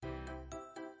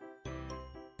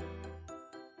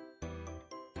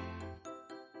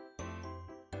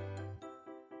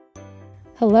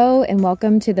Hello and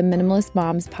welcome to the Minimalist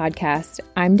Moms podcast.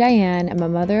 I'm Diane. I'm a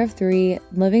mother of three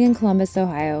living in Columbus,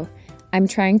 Ohio. I'm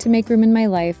trying to make room in my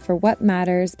life for what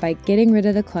matters by getting rid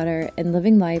of the clutter and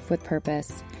living life with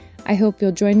purpose. I hope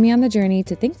you'll join me on the journey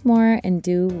to think more and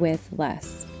do with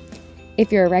less.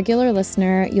 If you're a regular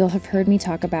listener, you'll have heard me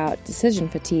talk about decision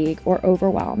fatigue or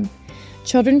overwhelm.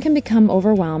 Children can become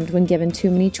overwhelmed when given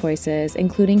too many choices,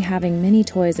 including having many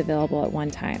toys available at one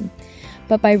time.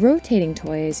 But by rotating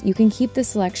toys, you can keep the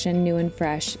selection new and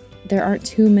fresh. There aren't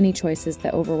too many choices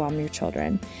that overwhelm your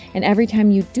children. And every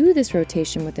time you do this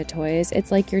rotation with the toys, it's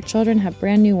like your children have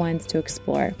brand new ones to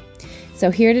explore.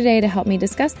 So here today to help me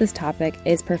discuss this topic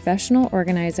is professional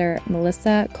organizer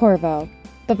Melissa Corriveau.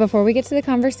 But before we get to the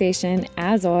conversation,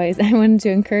 as always, I wanted to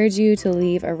encourage you to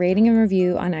leave a rating and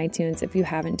review on iTunes if you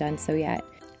haven't done so yet.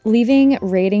 Leaving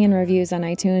rating and reviews on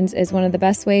iTunes is one of the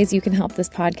best ways you can help this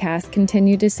podcast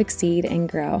continue to succeed and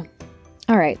grow.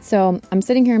 All right, so I'm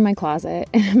sitting here in my closet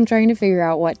and I'm trying to figure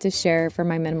out what to share for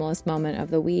my minimalist moment of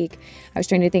the week. I was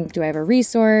trying to think, do I have a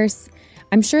resource?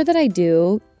 I'm sure that I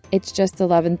do. It's just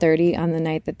 11:30 on the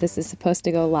night that this is supposed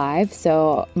to go live,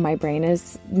 so my brain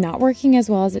is not working as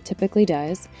well as it typically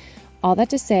does. All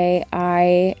that to say,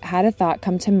 I had a thought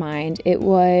come to mind. It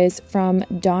was from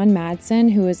Dawn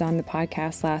Madsen, who was on the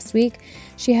podcast last week.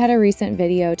 She had a recent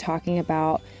video talking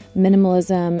about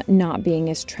minimalism not being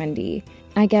as trendy.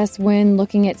 I guess when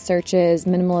looking at searches,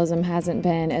 minimalism hasn't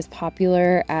been as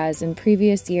popular as in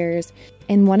previous years.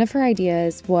 And one of her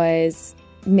ideas was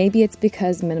maybe it's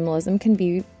because minimalism can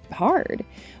be hard.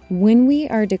 When we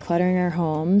are decluttering our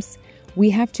homes, we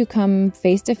have to come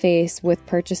face to face with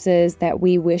purchases that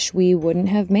we wish we wouldn't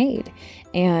have made.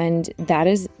 And that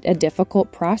is a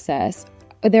difficult process.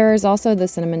 There is also the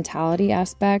sentimentality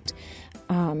aspect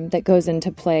that goes into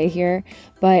play here.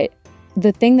 But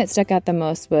the thing that stuck out the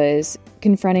most was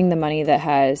confronting the money that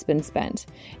has been spent.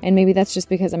 And maybe that's just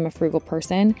because I'm a frugal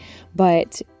person,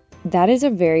 but that is a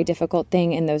very difficult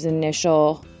thing in those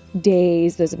initial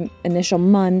days, those initial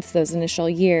months, those initial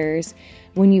years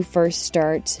when you first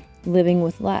start living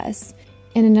with less.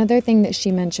 And another thing that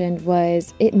she mentioned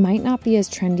was it might not be as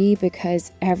trendy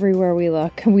because everywhere we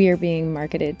look, we are being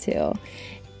marketed to.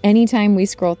 Anytime we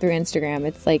scroll through Instagram,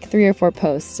 it's like 3 or 4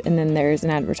 posts and then there's an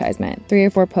advertisement, 3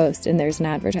 or 4 posts and there's an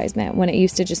advertisement, when it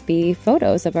used to just be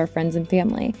photos of our friends and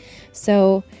family.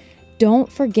 So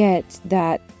don't forget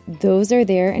that those are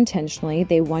there intentionally.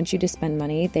 They want you to spend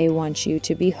money. They want you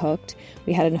to be hooked.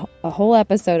 We had a whole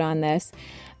episode on this,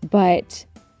 but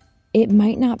it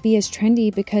might not be as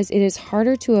trendy because it is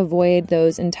harder to avoid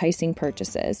those enticing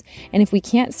purchases. And if we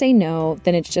can't say no,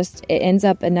 then it ends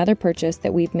up another purchase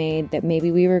that we've made that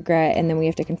maybe we regret, and then we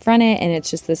have to confront it. And it's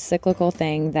just this cyclical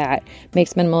thing that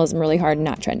makes minimalism really hard and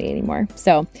not trendy anymore.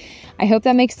 So I hope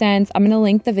that makes sense. I'm going to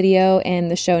link the video in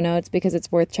the show notes because it's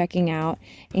worth checking out.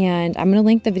 And I'm going to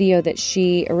link the video that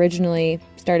she originally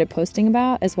started posting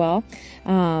about as well.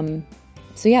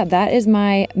 So yeah, that is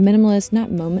my minimalist,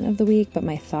 not moment of the week, but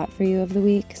my thought for you of the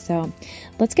week. So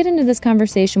let's get into this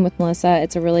conversation with Melissa.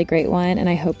 It's a really great one, and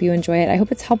I hope you enjoy it. I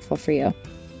hope it's helpful for you.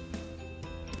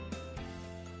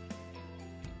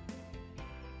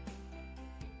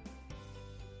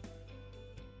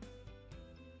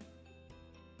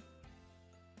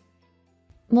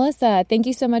 Melissa, thank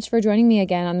you so much for joining me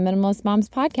again on the Minimalist Moms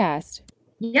podcast.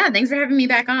 Yeah, thanks for having me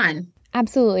back on.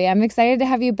 Absolutely. I'm excited to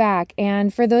have you back.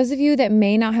 And for those of you that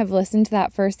may not have listened to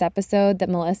that first episode that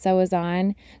Melissa was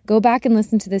on, go back and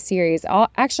listen to the series.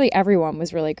 Actually, everyone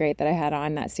was really great that I had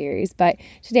on that series. But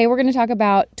today we're going to talk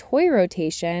about toy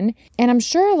rotation. And I'm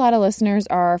sure a lot of listeners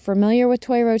are familiar with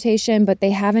toy rotation, but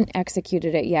they haven't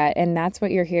executed it yet. And that's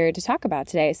what you're here to talk about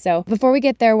today. So before we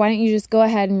get there, why don't you just go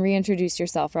ahead and reintroduce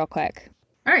yourself real quick?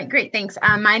 All right, great. Thanks.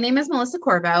 My name is Melissa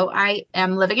Corriveau. I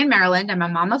am living in Maryland. I'm a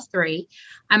mom of 3.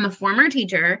 I'm a former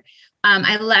teacher.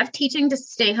 I left teaching to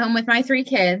stay home with my 3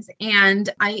 kids, and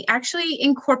I actually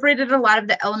incorporated a lot of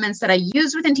the elements that I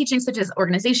used within teaching, such as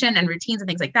organization and routines and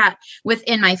things like that,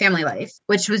 within my family life,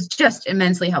 which was just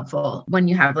immensely helpful when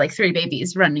you have like 3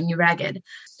 babies running you ragged.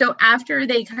 So after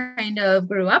they kind of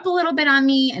grew up a little bit on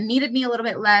me and needed me a little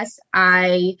bit less,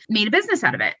 I made a business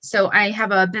out of it. So I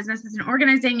have a business that's an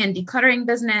organizing and decluttering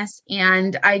business,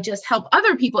 and I just help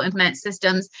other people implement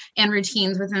systems and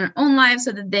routines within their own lives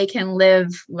so that they can live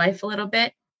life a little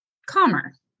bit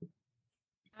calmer.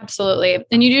 Absolutely.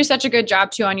 And you do such a good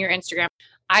job too on your Instagram.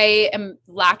 I am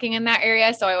lacking in that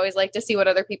area. So I always like to see what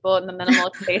other people in the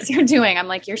minimal space are doing. I'm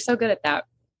like, you're so good at that.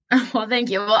 Well, thank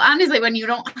you. Well, honestly, when you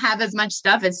don't have as much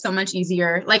stuff, it's so much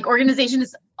easier. Like organization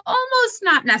is almost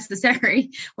not necessary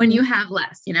when you have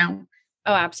less, you know?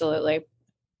 Oh, absolutely.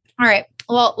 All right.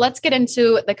 Well, let's get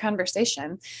into the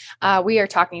conversation. We are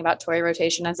talking about toy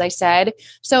rotation, as I said.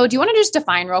 So do you want to just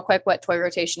define real quick what toy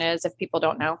rotation is if people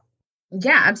don't know?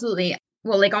 Yeah, absolutely.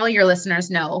 Well, like all your listeners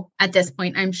know at this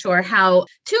point, I'm sure how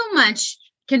too much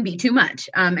can be too much.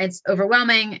 It's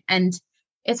overwhelming and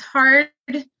it's hard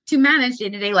to manage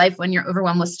day-to-day life when you're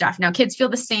overwhelmed with stuff. Now, kids feel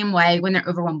the same way when they're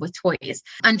overwhelmed with toys.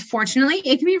 Unfortunately,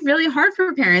 it can be really hard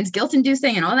for parents,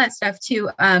 guilt-inducing and all that stuff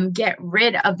to get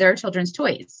rid of their children's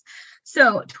toys.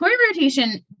 So toy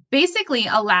rotation basically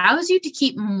allows you to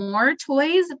keep more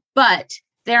toys, but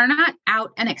they're not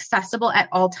out and accessible at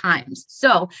all times.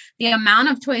 So the amount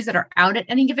of toys that are out at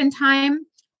any given time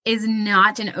is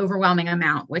not an overwhelming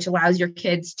amount, which allows your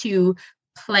kids to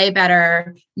play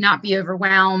better, not be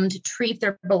overwhelmed, treat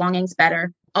their belongings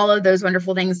better, all of those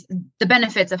wonderful things, the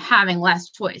benefits of having less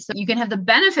toys. So you can have the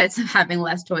benefits of having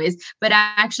less toys, but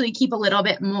actually keep a little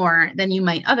bit more than you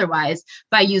might otherwise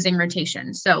by using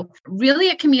rotation. So really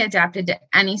it can be adapted to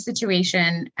any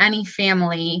situation, any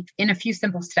family in a few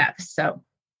simple steps. So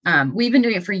we've been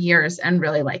doing it for years and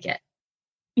really like it.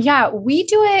 Yeah, we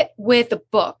do it with the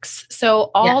books.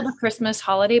 So all the Christmas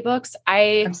holiday books,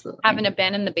 I have in a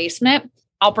bin in the basement.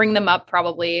 I'll bring them up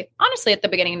probably, honestly, at the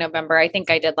beginning of November. I think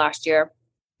I did last year,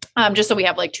 just so we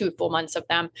have like 2 full months of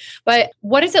them. But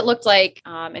what does it look like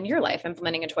in your life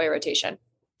implementing a toy rotation?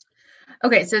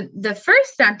 Okay, so the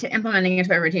first step to implementing a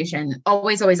toy rotation,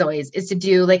 always, is to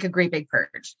do like a great big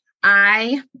purge.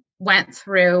 I went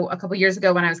through a couple years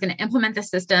ago when I was going to implement the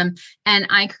system, and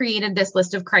I created this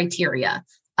list of criteria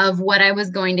of what I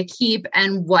was going to keep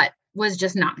and what was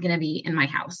just not going to be in my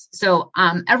house. So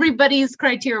everybody's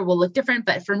criteria will look different,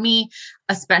 but for me,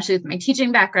 especially with my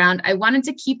teaching background, I wanted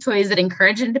to keep toys that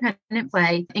encourage independent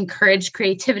play, encourage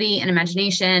creativity and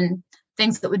imagination,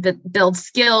 things that would build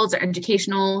skills or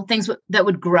educational, things that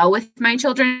would grow with my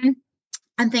children,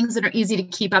 and things that are easy to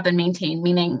keep up and maintain,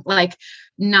 meaning like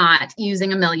not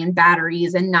using a million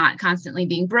batteries and not constantly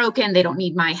being broken. They don't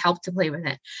need my help to play with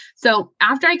it. So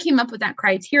after I came up with that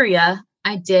criteria,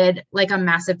 I did like a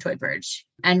massive toy purge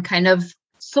and kind of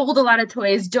sold a lot of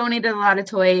toys, donated a lot of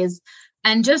toys,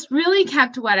 and just really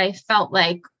kept what I felt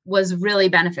like was really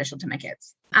beneficial to my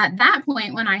kids. At that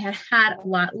point, when I had a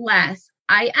lot less,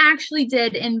 I actually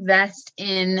did invest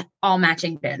in all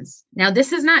matching bins. Now,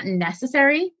 this is not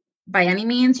necessary by any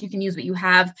means. You can use what you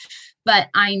have, but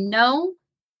I know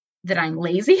that I'm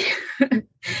lazy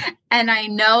and I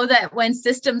know that when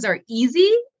systems are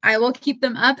easy, I will keep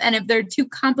them up. And if they're too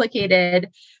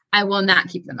complicated, I will not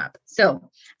keep them up.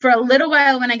 So for a little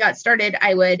while when I got started,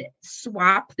 I would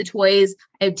swap the toys.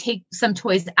 I would take some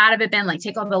toys out of a bin, like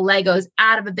take all the Legos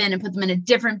out of a bin and put them in a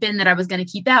different bin that I was going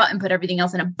to keep out and put everything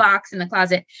else in a box in the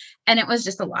closet. And it was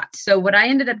just a lot. So what I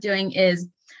ended up doing is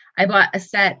I bought a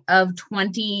set of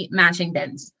 20 matching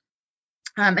bins.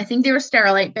 I think they were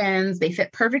Sterilite bins. They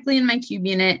fit perfectly in my cube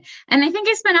unit. And I think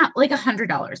I spent out like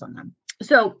 $100 on them.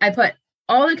 So I put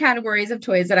all the categories of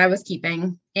toys that I was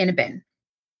keeping in a bin.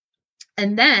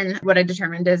 And then what I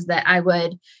determined is that I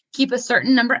would keep a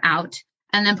certain number out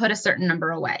and then put a certain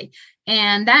number away.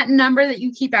 And that number that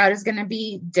you keep out is going to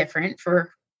be different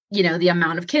for, you know, the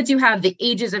amount of kids you have, the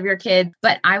ages of your kid.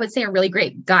 But I would say a really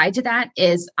great guide to that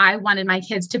is I wanted my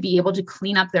kids to be able to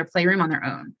clean up their playroom on their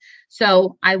own.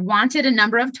 So I wanted a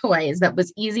number of toys that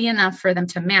was easy enough for them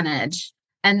to manage.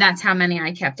 And that's how many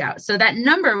I kept out. So that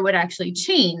number would actually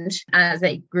change as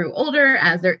they grew older,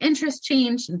 as their interests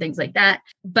changed and things like that.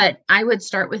 But I would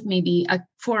start with maybe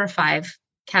 4 or 5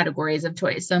 categories of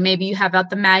toys. So maybe you have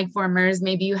out the mag formers,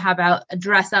 maybe you have out a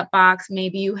dress up box,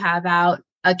 maybe you have out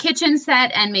a kitchen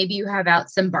set, and maybe you have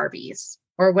out some Barbies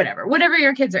or whatever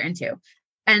your kids are into.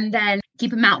 And then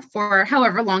keep them out for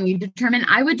however long you determine.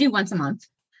 I would do once a month.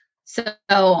 So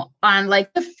on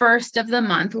like the first of the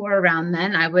month or around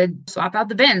then, I would swap out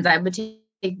the bins. I would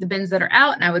take the bins that are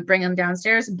out and I would bring them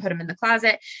downstairs and put them in the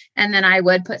closet. And then I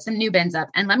would put some new bins up.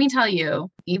 And let me tell you,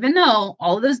 even though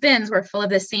all of those bins were full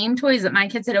of the same toys that my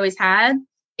kids had always had,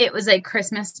 it was like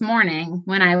Christmas morning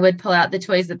when I would pull out the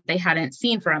toys that they hadn't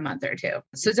seen for a month or two.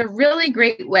 So it's a really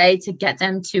great way to get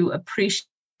them to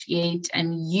appreciate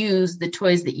and use the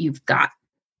toys that you've got.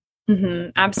 Mm-hmm,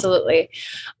 absolutely.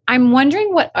 I'm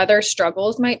wondering what other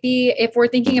struggles might be if we're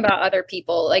thinking about other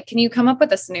people. Like, can you come up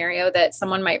with a scenario that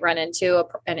someone might run into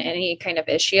in any kind of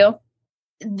issue?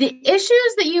 The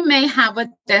issues that you may have with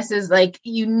this is like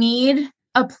you need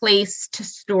a place to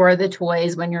store the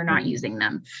toys when you're not using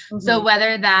them. Mm-hmm. So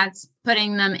whether that's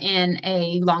putting them in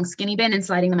a long skinny bin and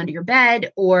sliding them under your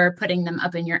bed, or putting them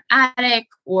up in your attic,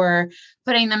 or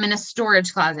putting them in a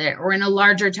storage closet or in a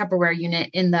larger Tupperware unit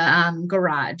in the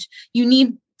garage, you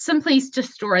need some place to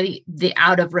store the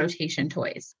out of rotation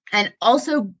toys. And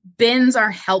also bins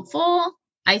are helpful.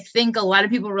 I think a lot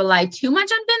of people rely too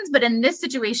much on bins, but in this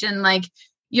situation, like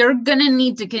you're going to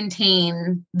need to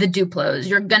contain the Duplos.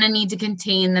 You're going to need to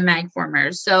contain the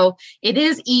Magformers. So it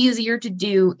is easier to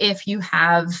do if you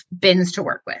have bins to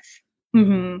work with.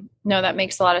 Mm-hmm. No, that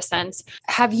makes a lot of sense.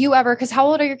 Have you ever, because how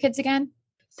old are your kids again?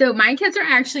 So my kids are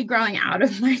actually growing out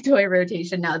of my toy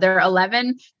rotation now. They're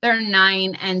 11, they're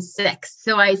 9, and 6.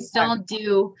 So I still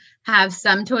do have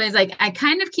some toys. Like I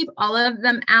kind of keep all of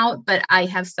them out, but I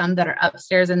have some that are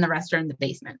upstairs and the rest are in the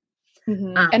basement.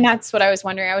 Mm-hmm. And that's what I was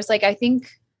wondering. I was like,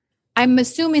 I'm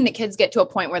assuming that kids get to a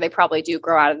point where they probably do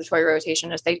grow out of the toy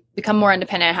rotation as they become more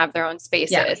independent and have their own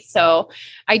spaces. Yeah. So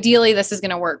ideally this is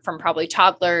going to work from probably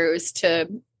toddlers to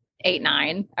 8,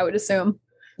 9, I would assume.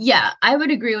 Yeah, I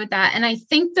would agree with that. And I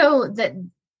think though that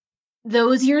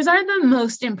those years are the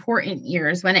most important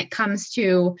years when it comes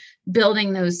to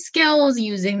building those skills,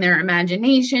 using their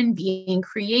imagination, being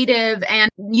creative, and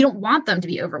you don't want them to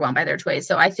be overwhelmed by their toys.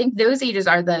 So I think those ages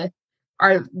are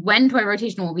when toy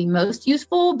rotation will be most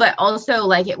useful, but also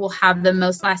like it will have the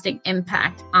most lasting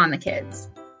impact on the kids.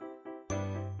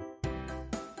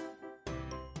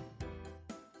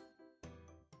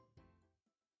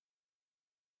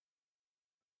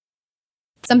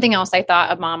 Something else I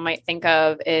thought a mom might think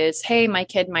of is, hey, my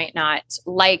kid might not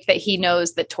like that he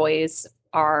knows that toys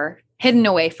are hidden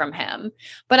away from him.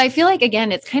 But I feel like,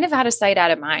 again, it's kind of out of sight, out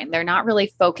of mind. They're not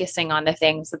really focusing on the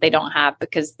things that they don't have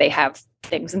because they have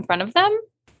things in front of them.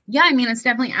 Yeah, I mean, it's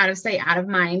definitely out of sight, out of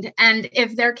mind. And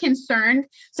if they're concerned,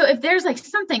 so if there's like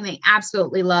something they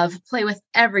absolutely love, play with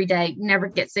every day, never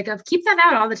get sick of, keep that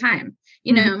out all the time.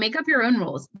 You know, make up your own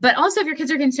rules. But also if your kids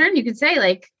are concerned, you can say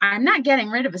like, I'm not getting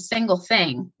rid of a single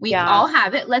thing. We all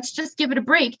have it. Let's just give it a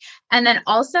break. And then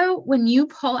also when you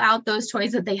pull out those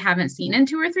toys that they haven't seen in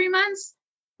 2 or 3 months,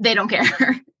 they don't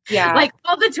care. Yeah. Like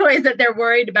all the toys that they're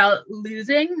worried about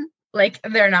losing, like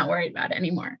they're not worried about it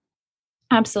anymore.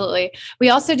 Absolutely. We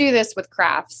also do this with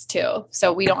crafts too.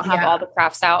 So we don't have all the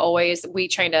crafts out always. We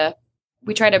try to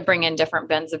bring in different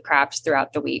bins of crafts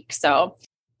throughout the week. So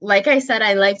like I said,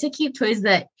 I like to keep toys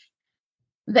that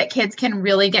kids can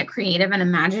really get creative and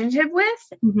imaginative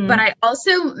with, but I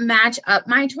also match up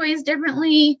my toys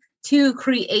differently to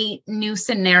create new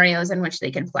scenarios in which they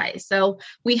can play. So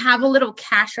we have a little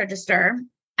cash register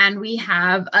and we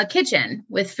have a kitchen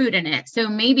with food in it. So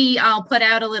maybe I'll put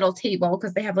out a little table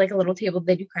because they have like a little table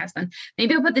they do crafts on.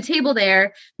 Maybe I'll put the table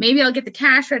there. Maybe I'll get the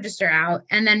cash register out.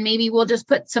 And then maybe we'll just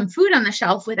put some food on the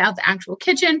shelf without the actual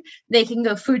kitchen. They can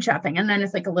go food shopping. And then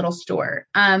it's like a little store.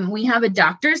 We have a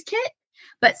doctor's kit,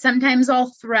 but sometimes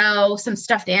I'll throw some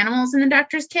stuffed animals in the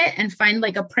doctor's kit and find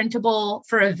like a printable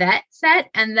for a vet set.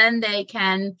 And then they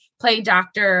can play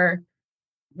doctor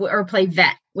or play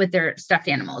vet with their stuffed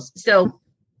animals. So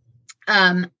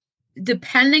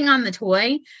depending on the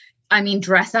toy, I mean,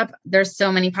 dress up, there's so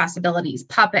many possibilities,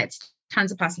 puppets,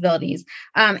 tons of possibilities.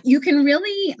 You can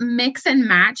really mix and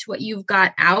match what you've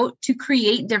got out to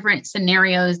create different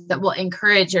scenarios that will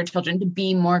encourage your children to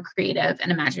be more creative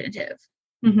and imaginative.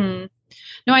 Mm-hmm.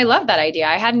 No, I love that idea.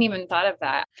 I hadn't even thought of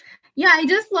that. Yeah. I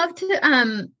just love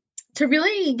to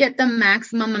really get the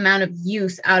maximum amount of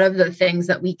use out of the things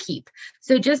that we keep.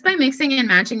 So just by mixing and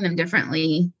matching them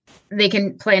differently, they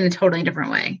can play in a totally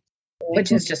different way,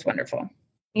 which is just wonderful.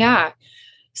 Yeah.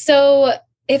 So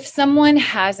if someone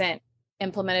hasn't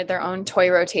implemented their own toy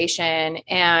rotation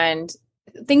and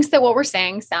thinks that what we're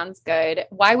saying sounds good,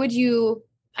 why would you,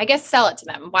 I guess, sell it to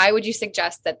them? Why would you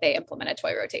suggest that they implement a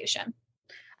toy rotation?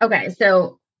 Okay.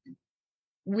 So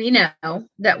we know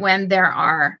that when there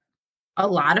are a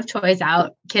lot of toys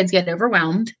out, kids get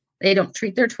overwhelmed. They don't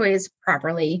treat their toys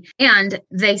properly. And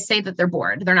they say that they're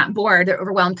bored. They're not bored. They're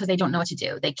overwhelmed because they don't know what to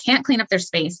do. They can't clean up their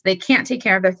space. They can't take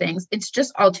care of their things. It's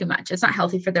just all too much. It's not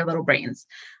healthy for their little brains.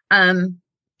 And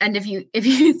if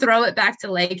you throw it back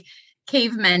to like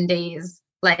cavemen days,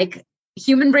 like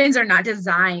human brains are not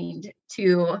designed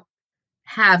to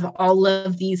have all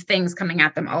of these things coming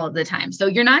at them all of the time. So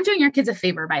you're not doing your kids a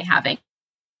favor by having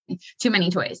too many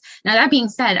toys. Now, that being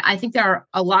said, I think there are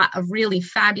a lot of really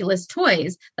fabulous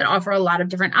toys that offer a lot of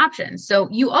different options. So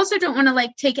you also don't want to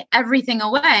like take everything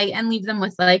away and leave them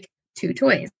with like 2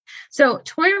 toys. So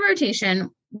toy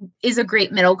rotation is a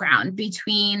great middle ground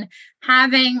between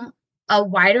having a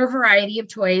wider variety of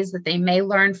toys that they may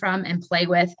learn from and play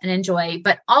with and enjoy,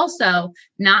 but also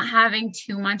not having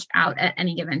too much out at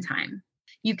any given time.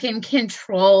 You can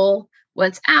control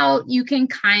what's out. You can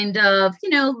kind of,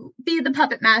 be the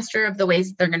puppet master of the ways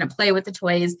that they're going to play with the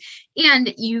toys.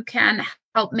 And you can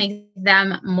help make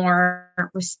them more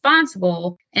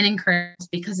responsible and encouraged,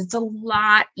 because it's a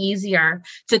lot easier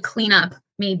to clean up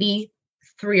maybe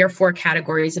 3 or 4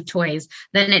 categories of toys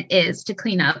than it is to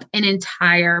clean up an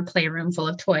entire playroom full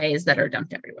of toys that are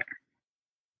dumped everywhere.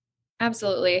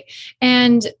 Absolutely.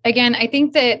 And again, I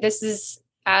think that this is,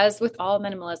 as with all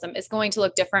minimalism, is going to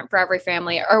look different for every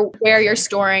family, or where you're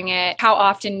storing it, how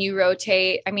often you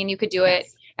rotate. I mean, you could do it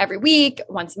every week,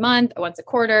 once a month, once a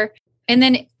quarter. And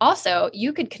then also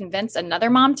you could convince another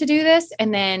mom to do this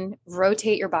and then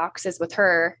rotate your boxes with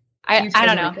her. I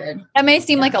don't know. That may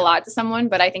seem like a lot to someone,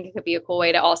 but I think it could be a cool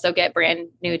way to also get brand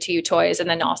new to you toys and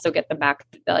then also get them back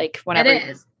like whenever. It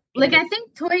is. Like, I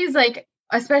think toys, like,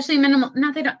 especially minimal,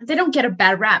 they don't get a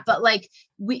bad rap, but like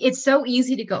it's so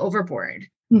easy to go overboard.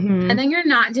 And then you're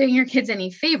not doing your kids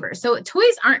any favors. So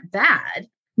toys aren't bad.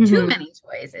 Too many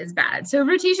toys is bad. So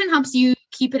rotation helps you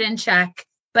keep it in check,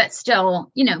 but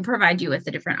still, provide you with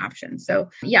the different options. So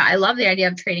yeah, I love the idea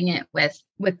of trading it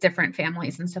with different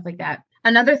families and stuff like that.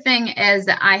 Another thing is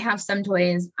that I have some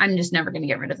toys, I'm just never going to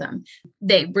get rid of them.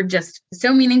 They were just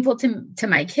so meaningful to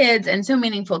my kids and so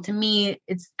meaningful to me.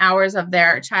 It's hours of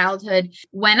their childhood.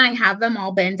 When I have them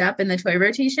all binned up in the toy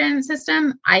rotation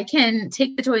system, I can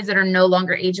take the toys that are no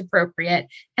longer age appropriate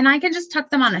and I can just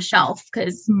tuck them on a shelf,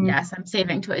 because yes, I'm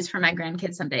saving toys for my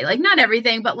grandkids someday. Like, not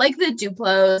everything, but like the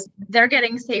Duplos, they're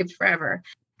getting saved forever.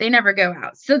 They never go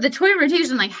out. So the toy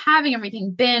rotation, like having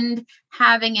everything binned,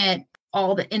 having it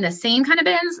all in the same kind of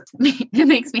bins, it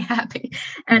makes me happy.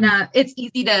 And it's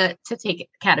easy to take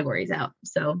categories out.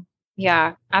 So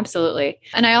yeah, absolutely.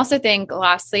 And I also think,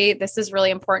 lastly, this is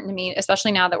really important to me,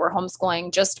 especially now that we're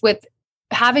homeschooling, just with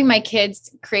having my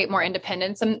kids create more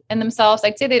independence in themselves.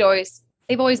 I'd say they've always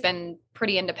been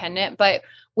pretty independent, but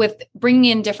with bringing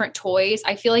in different toys,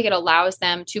 I feel like it allows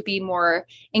them to be more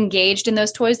engaged in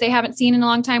those toys they haven't seen in a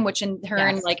long time, which in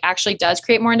turn, like, actually does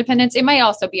create more independence. It might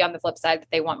also be on the flip side that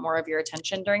they want more of your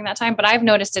attention during that time, but I've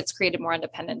noticed it's created more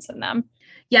independence in them.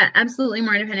 Yeah, absolutely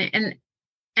more independent.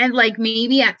 And like,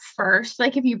 maybe at first,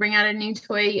 like if you bring out a new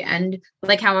toy and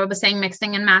like how I was saying,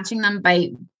 mixing and matching them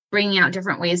by bringing out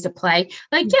different ways to play.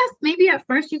 Like, yes, maybe at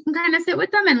first you can kind of sit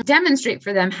with them and demonstrate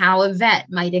for them how a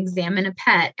vet might examine a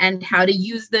pet and how to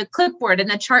use the clipboard and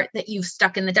the chart that you've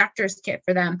stuck in the doctor's kit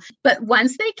for them. But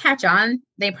once they catch on,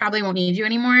 they probably won't need you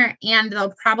anymore. And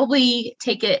they'll probably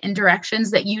take it in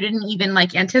directions that you didn't even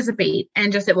like anticipate.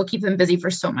 And just, it will keep them busy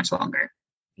for so much longer.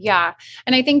 Yeah.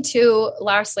 And I think too,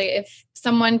 lastly, if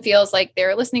someone feels like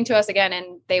they're listening to us again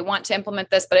and they want to implement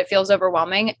this, but it feels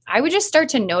overwhelming, I would just start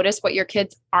to notice what your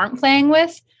kids aren't playing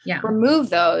with. Yeah.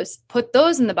 Remove those, put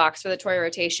those in the box for the toy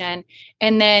rotation,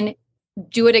 and then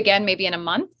do it again, maybe in a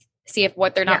month, see if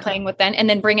what they're not playing with then, and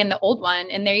then bring in the old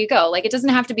one. And there you go. Like, it doesn't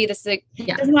have to be this, it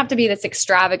doesn't have to be this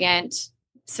extravagant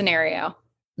scenario.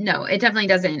 No, it definitely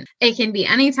doesn't. It can be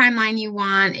any timeline you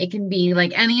want. It can be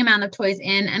like any amount of toys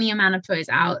in, any amount of toys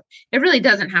out. It really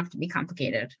doesn't have to be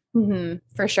complicated.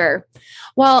 For sure.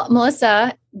 Well,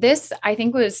 Melissa, this I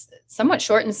think was somewhat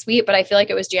short and sweet, but I feel like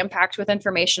it was jam-packed with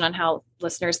information on how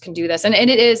listeners can do this. And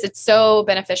it's so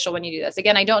beneficial when you do this.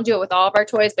 Again, I don't do it with all of our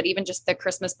toys, but even just the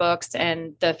Christmas books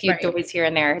and the few toys here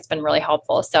and there, it's been really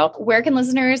helpful. So where can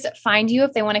listeners find you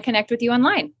if they want to connect with you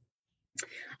online?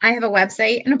 I have a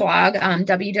website and a blog,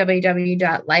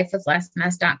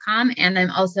 www.lifewithlessmess.com. And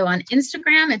I'm also on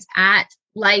Instagram. It's at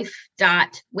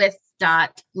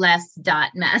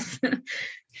life.with.less.mess.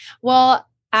 Well,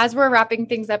 as we're wrapping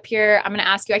things up here, I'm going to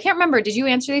ask you, I can't remember, did you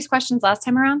answer these questions last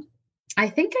time around? I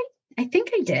think I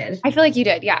did. I feel like you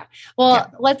did. Yeah.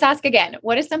 Well, let's ask again.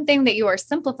 What is something that you are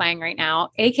simplifying right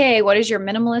now? AKA, what is your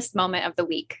minimalist moment of the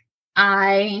week?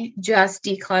 I just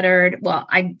decluttered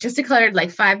like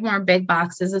 5 more big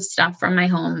boxes of stuff from my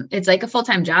home. It's like a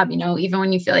full-time job, even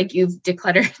when you feel like you've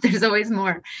decluttered, there's always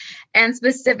more. And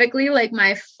specifically like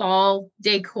my fall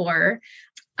decor,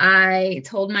 I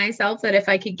told myself that if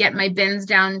I could get my bins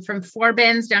down from 4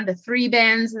 bins down to 3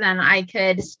 bins, then I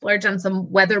could splurge on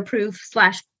some weatherproof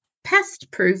 /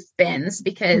 pest-proof bins,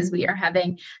 because we are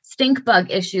having stink bug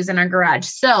issues in our garage.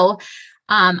 So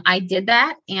I did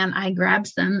that, and I grabbed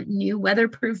some new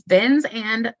weatherproof bins,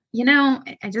 and,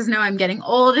 I just know I'm getting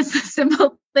old. It's the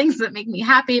simple things that make me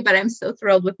happy, but I'm so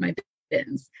thrilled with my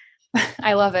bins.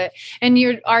 I love it. And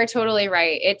you are totally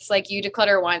right. It's like you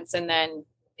declutter once and then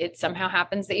it somehow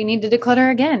happens that you need to declutter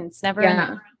again. It's never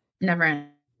ending. Never end.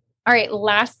 All right.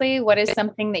 Lastly, what is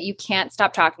something that you can't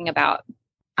stop talking about?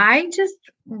 I just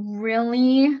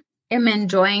really am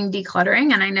enjoying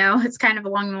decluttering. And I know it's kind of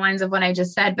along the lines of what I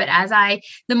just said, but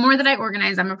the more that I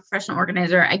organize, I'm a professional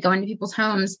organizer. I go into people's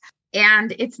homes,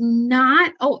 and it's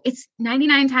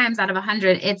 99 times out of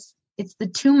 100. It's it's the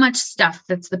too much stuff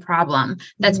that's the problem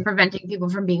that's preventing people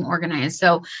from being organized.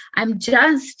 So I'm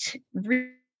just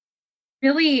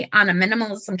really on a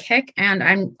minimalism kick, and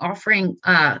I'm offering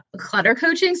clutter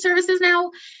coaching services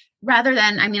now rather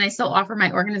than, I mean, I still offer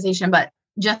my organization, but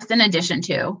just in addition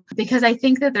to, because I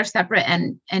think that they're separate,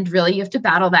 and really you have to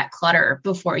battle that clutter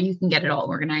before you can get it all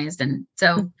organized. And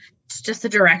so it's just the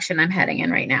direction I'm heading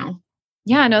in right now.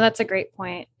 Yeah, no, that's a great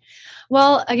point.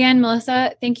 Well, again,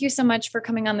 Melissa, thank you so much for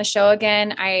coming on the show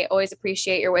again. I always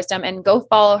appreciate your wisdom, and go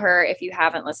follow her if you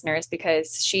haven't, listeners,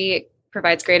 because she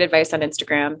provides great advice on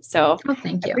Instagram. So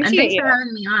thank you. And thanks for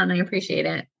having me on. I appreciate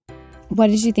it. What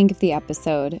did you think of the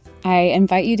episode? I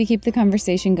invite you to keep the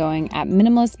conversation going at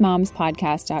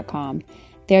minimalistmomspodcast.com.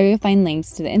 There you'll find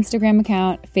links to the Instagram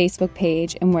account, Facebook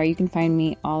page, and where you can find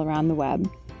me all around the web.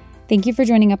 Thank you for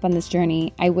joining up on this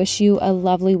journey. I wish you a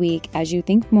lovely week as you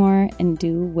think more and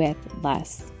do with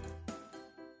less.